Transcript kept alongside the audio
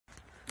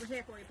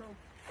here for you,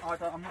 Paul.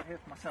 I'm not here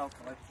for myself,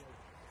 guys.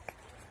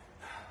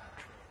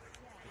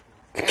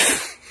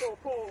 Oh,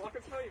 Paul, I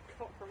can smell you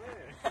cock from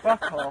here.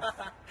 Fuck off.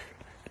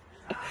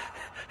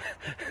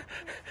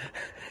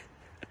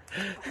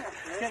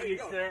 Get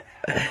used to it.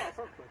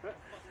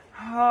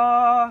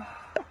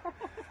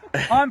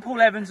 I'm Paul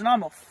Evans and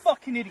I'm a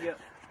fucking idiot.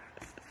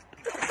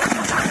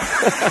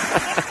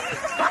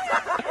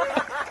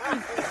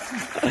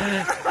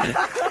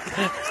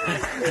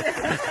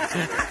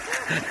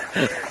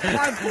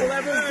 I'm Paul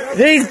Evans.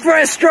 He's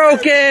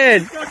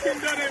breaststroking! Fucking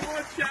done it, what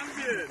a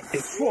champion!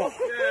 What?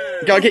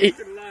 Yeah, Gotta get you.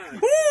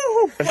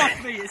 Woo!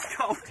 Fuck me, it's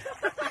cold.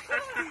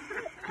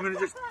 I'm gonna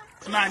just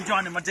man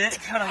joining my dick.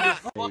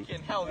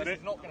 fucking hell, this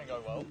is not gonna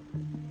go well.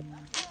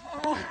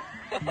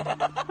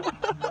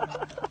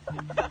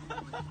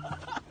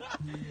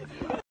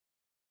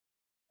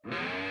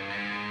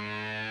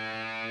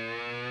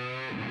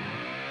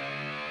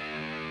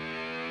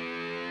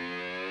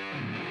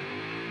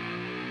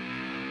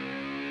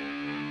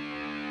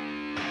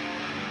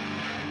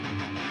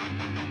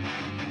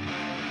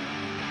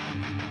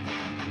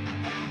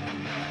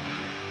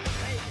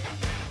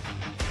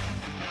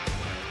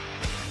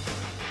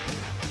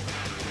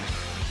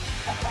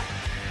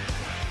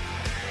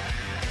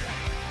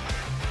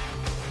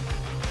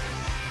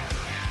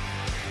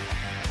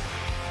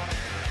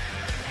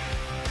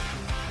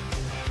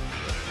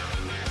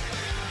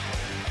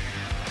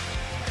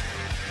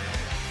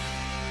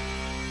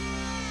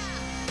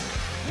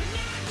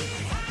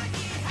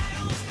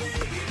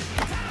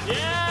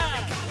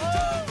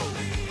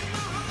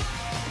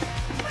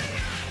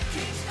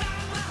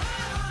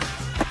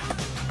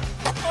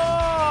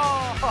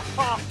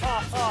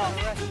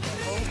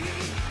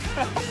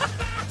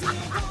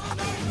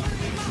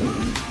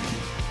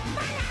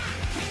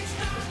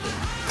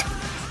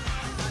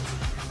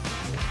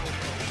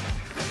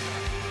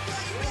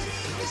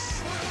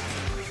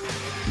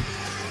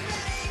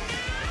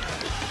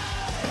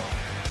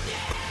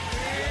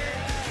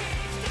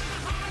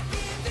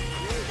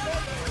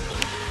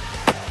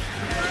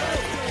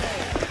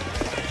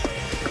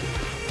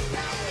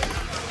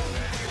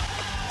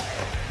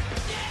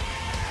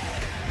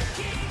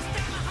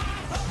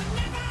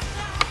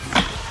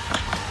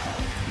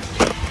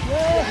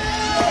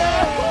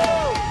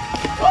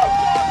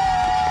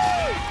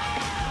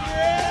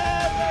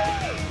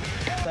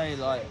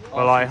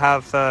 Well,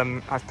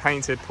 I've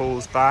painted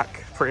Paul's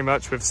back pretty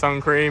much with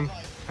sun cream,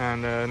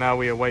 and now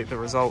we await the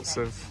results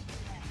of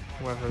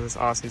whether this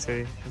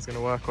RTT is going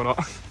to work or not.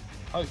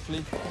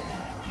 Hopefully.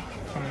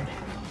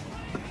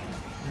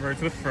 Road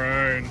to the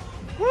throne.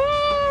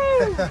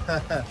 Woo!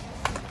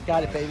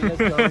 Got it, baby. Let's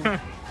go.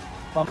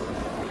 Bump.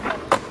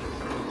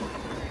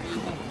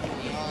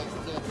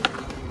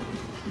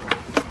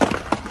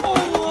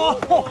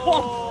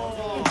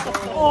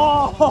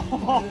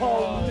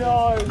 Oh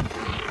no!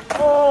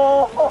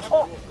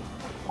 Oh!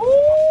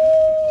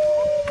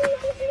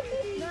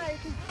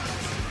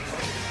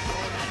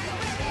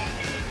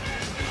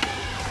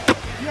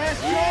 Yes,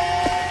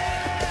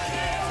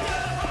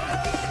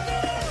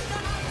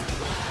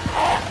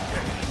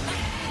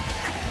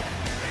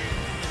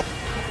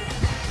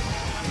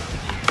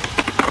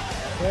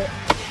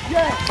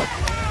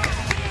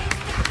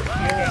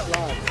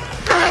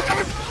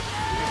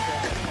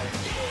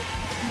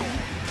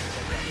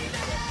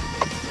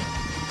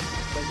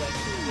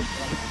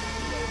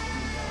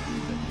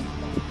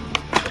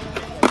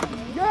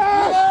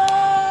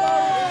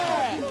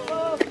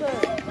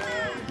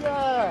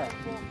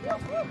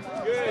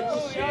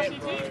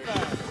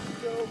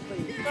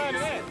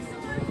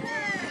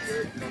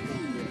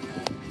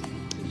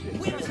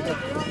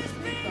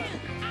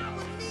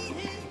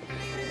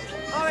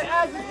 Oh, it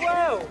has as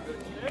well!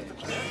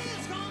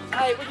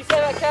 Hey, would you say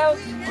that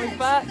counts? He's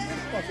back.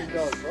 fucking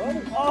goes,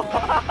 bro. Oh,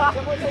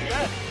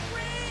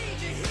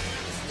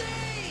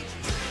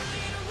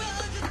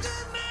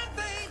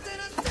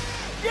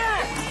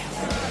 yeah!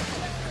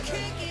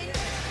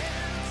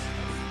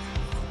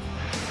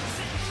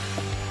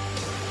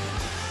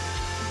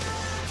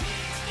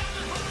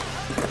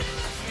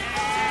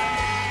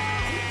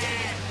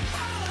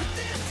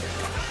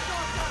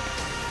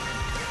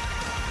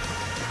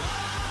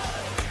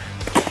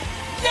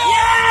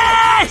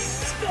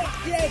 Yes!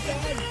 Fuck yeah,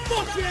 Dan!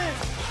 Fuck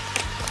yeah!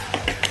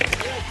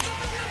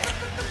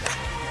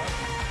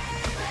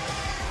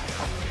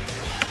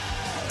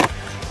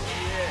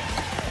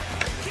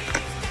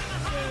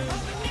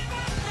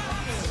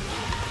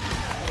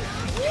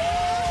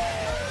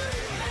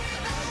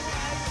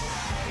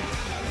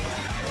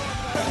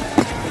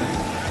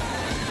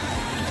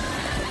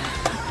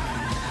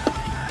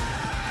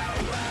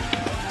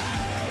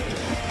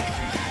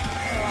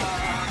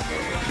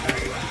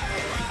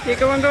 Yeah,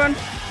 go on, go on.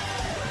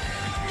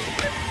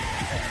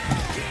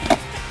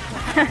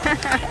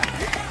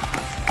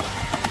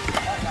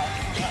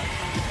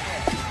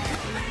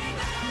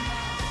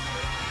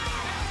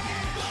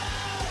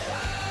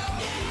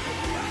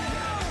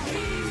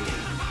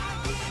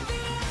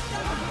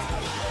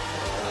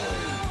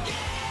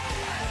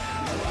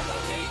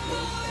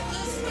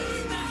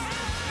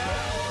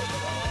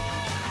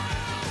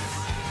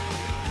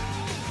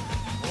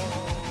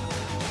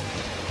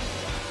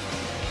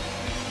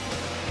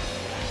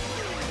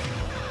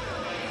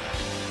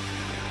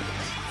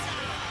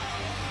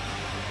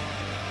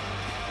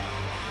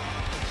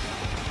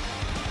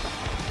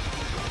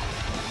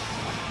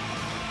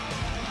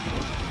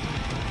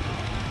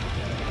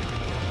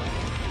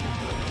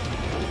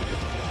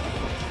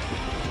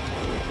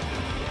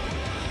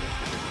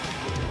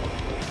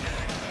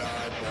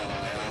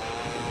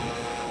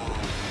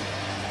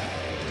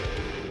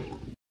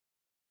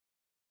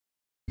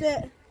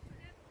 It.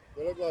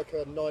 They look like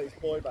a 90s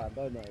boy band,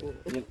 don't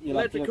they?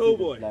 Let the cool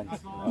boy.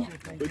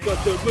 We've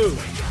got to move.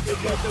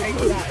 We've got to move.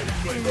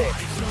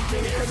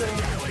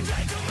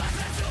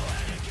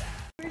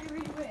 Really,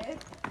 really weird.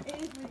 It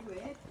is really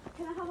weird.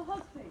 Can I have a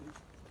hug,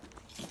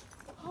 please?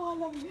 Oh, I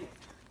love you.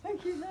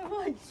 Thank you so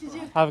much.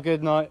 Have a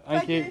good night.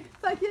 Thank you.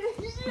 Thank you.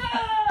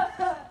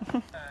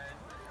 Yeah!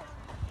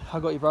 I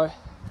got you, bro.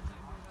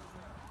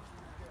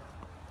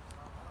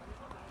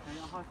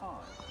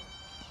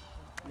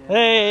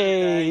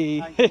 Hey!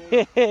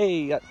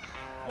 Hey!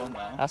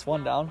 That's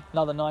one down.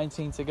 Another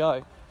 19 to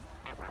go.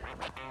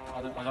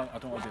 I don't want to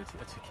do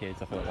it to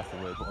kids. I feel like that's a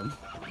weird one.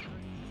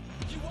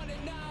 You want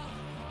it now?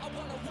 I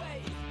want to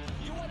wait.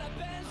 You want a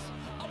bench?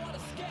 I want to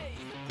skate.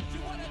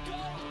 You want to go?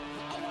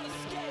 I want to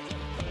skate.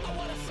 I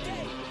want to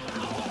skate. I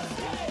want to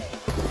skate.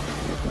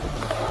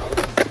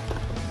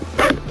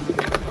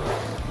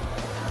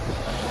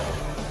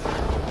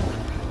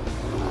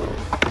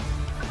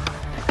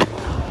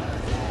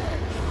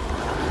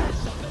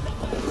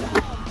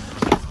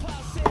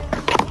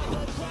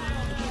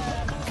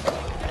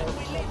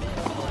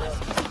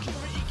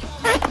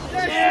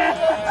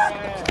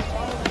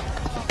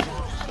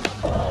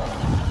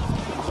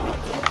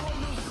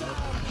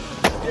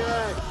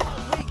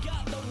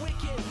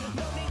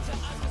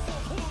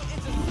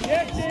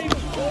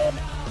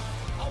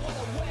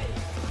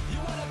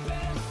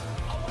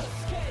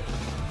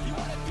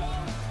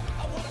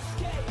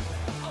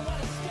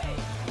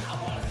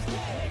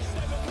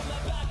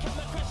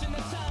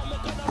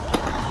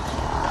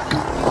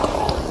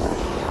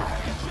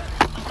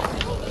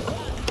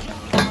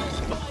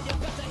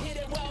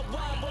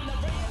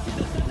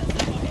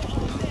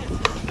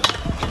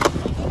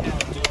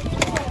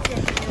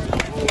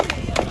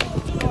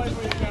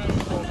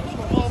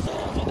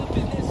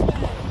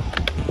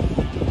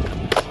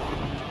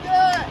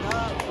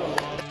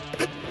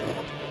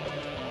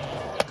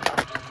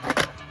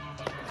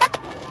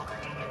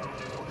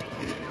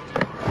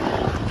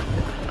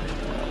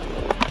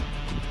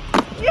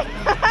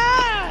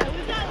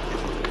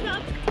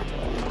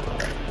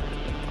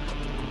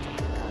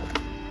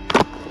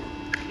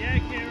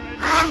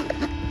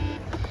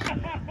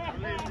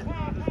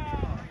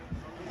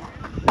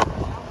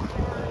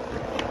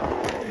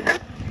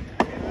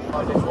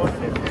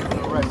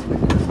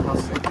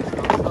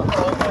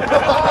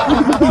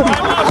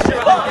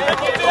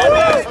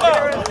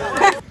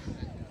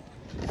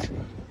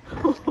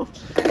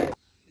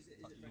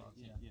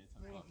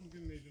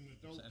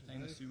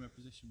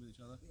 Position with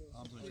each other,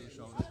 arms on each other's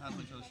shoulders, hands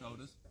on each other's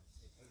shoulders.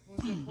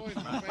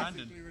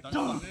 Brandon, don't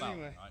talk about it,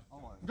 right?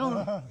 Go!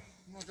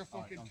 I'm like a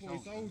fucking toy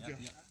soldier.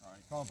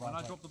 Right. When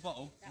I drop the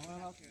bottle,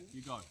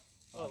 you go.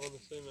 I want to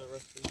see my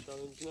wrestling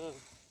challenge now.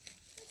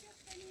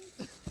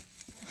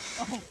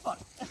 Oh fuck!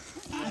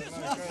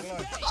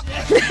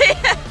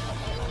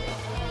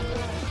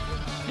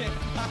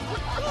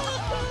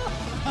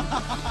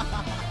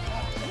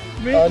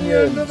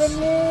 Onions.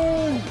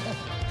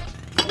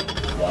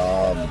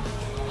 Yum.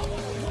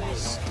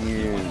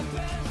 Stew.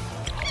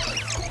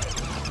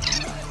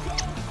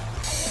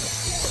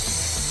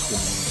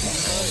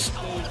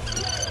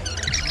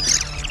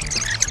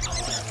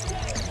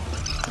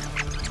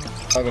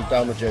 I'm going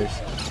down the juice.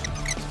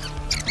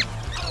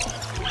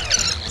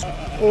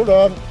 Hold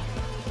on.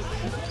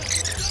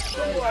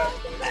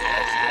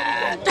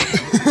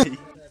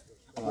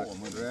 Right,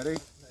 ready?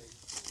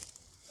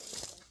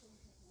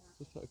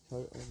 Just put a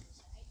coat on.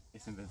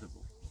 It's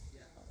invisible.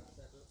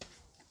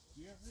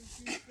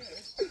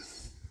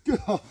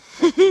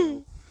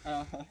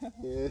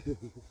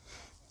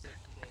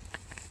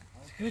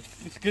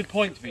 It's a good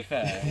point, to be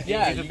fair.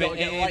 Yeah, it's a bit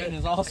right in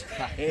his arse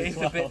crack. It is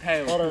a bit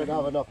pale. I don't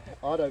have enough.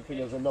 I don't think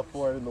there's enough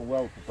for it in the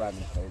world for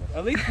Brandon's penis.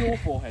 At least your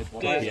forehead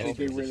one. I actually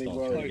do really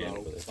worry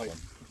about like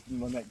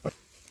my neck.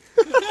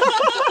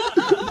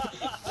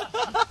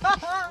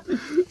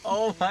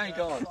 Oh my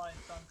god.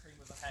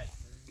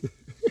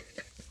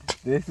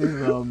 This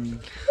is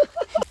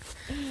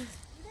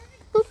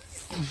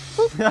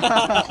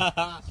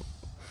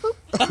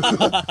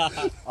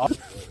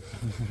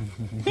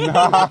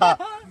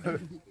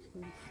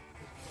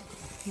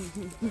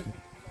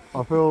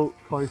I feel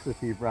closer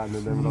to you,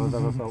 Brandon, than I've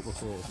ever felt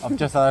before. I've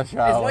just had a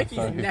shower. It's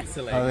like he's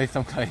nestling. At least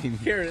I'm clean.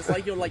 Kieran, it's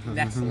like you're like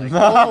nestling.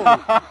 Oh,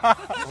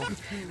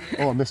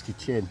 I missed your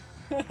chin.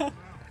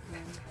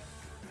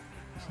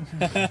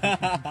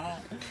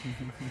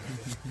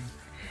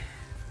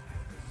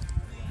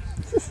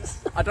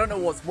 I don't know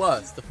what's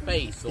worse, the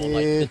face or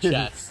like the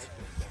chest.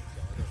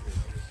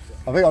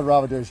 I think I'd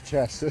rather do his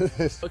chest.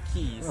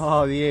 Keys.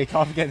 Oh, the ear.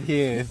 Can't forget the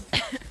ears.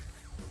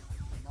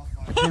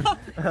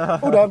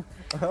 Hold on.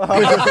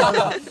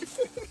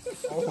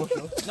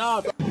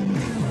 No.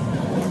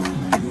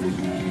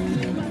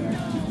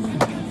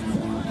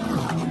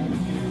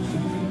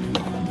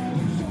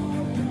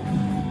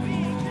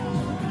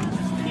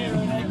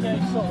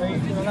 Sorry,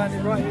 it's going to land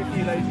it right here for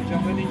you, ladies and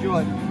gentlemen.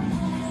 Enjoy.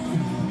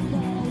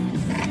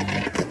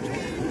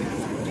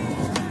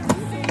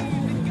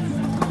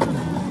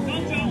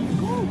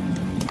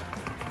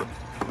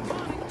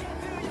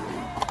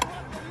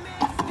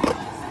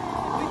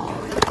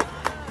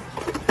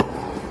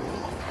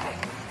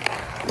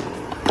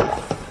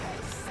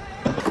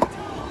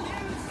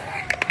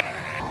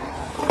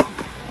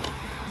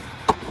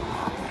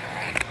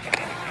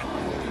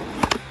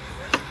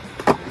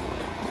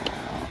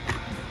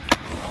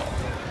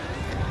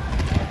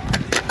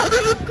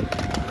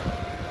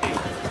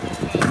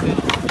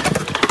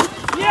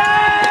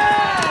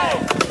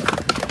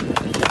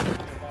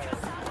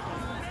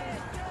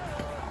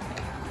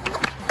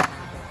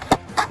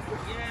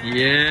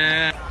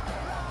 Yeah.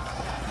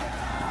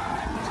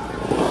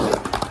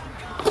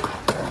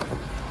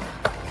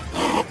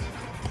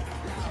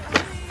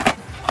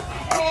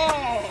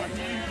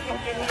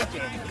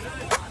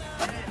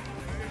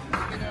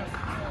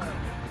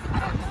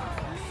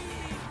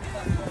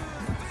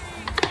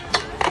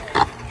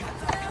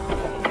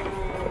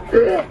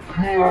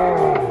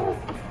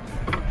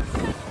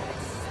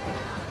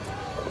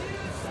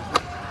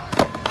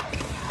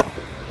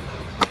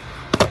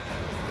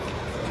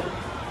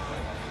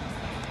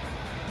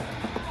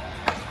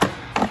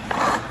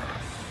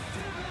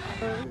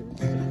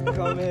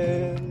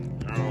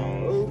 Coming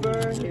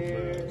over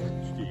here,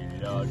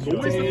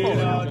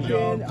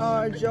 talking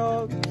our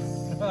jokes,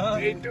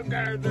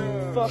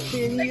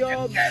 fucking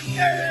yobs.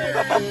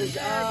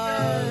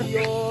 I'm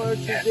your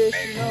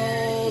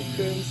traditional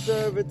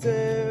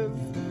conservative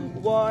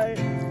white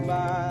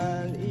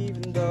man,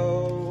 even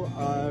though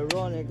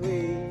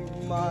ironically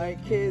my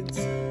kids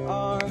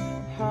are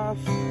half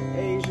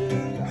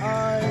Asian.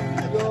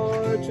 I'm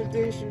your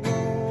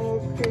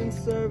traditional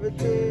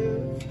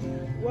conservative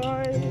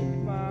white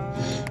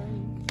man.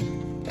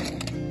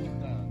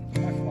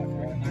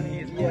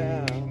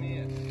 Yeah.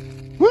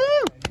 Woo!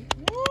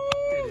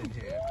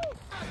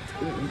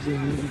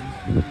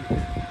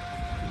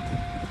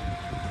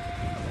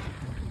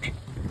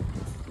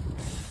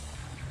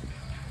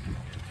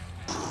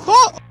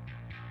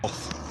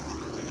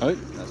 Oh,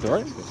 that's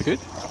alright. It's good.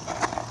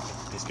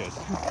 It's good.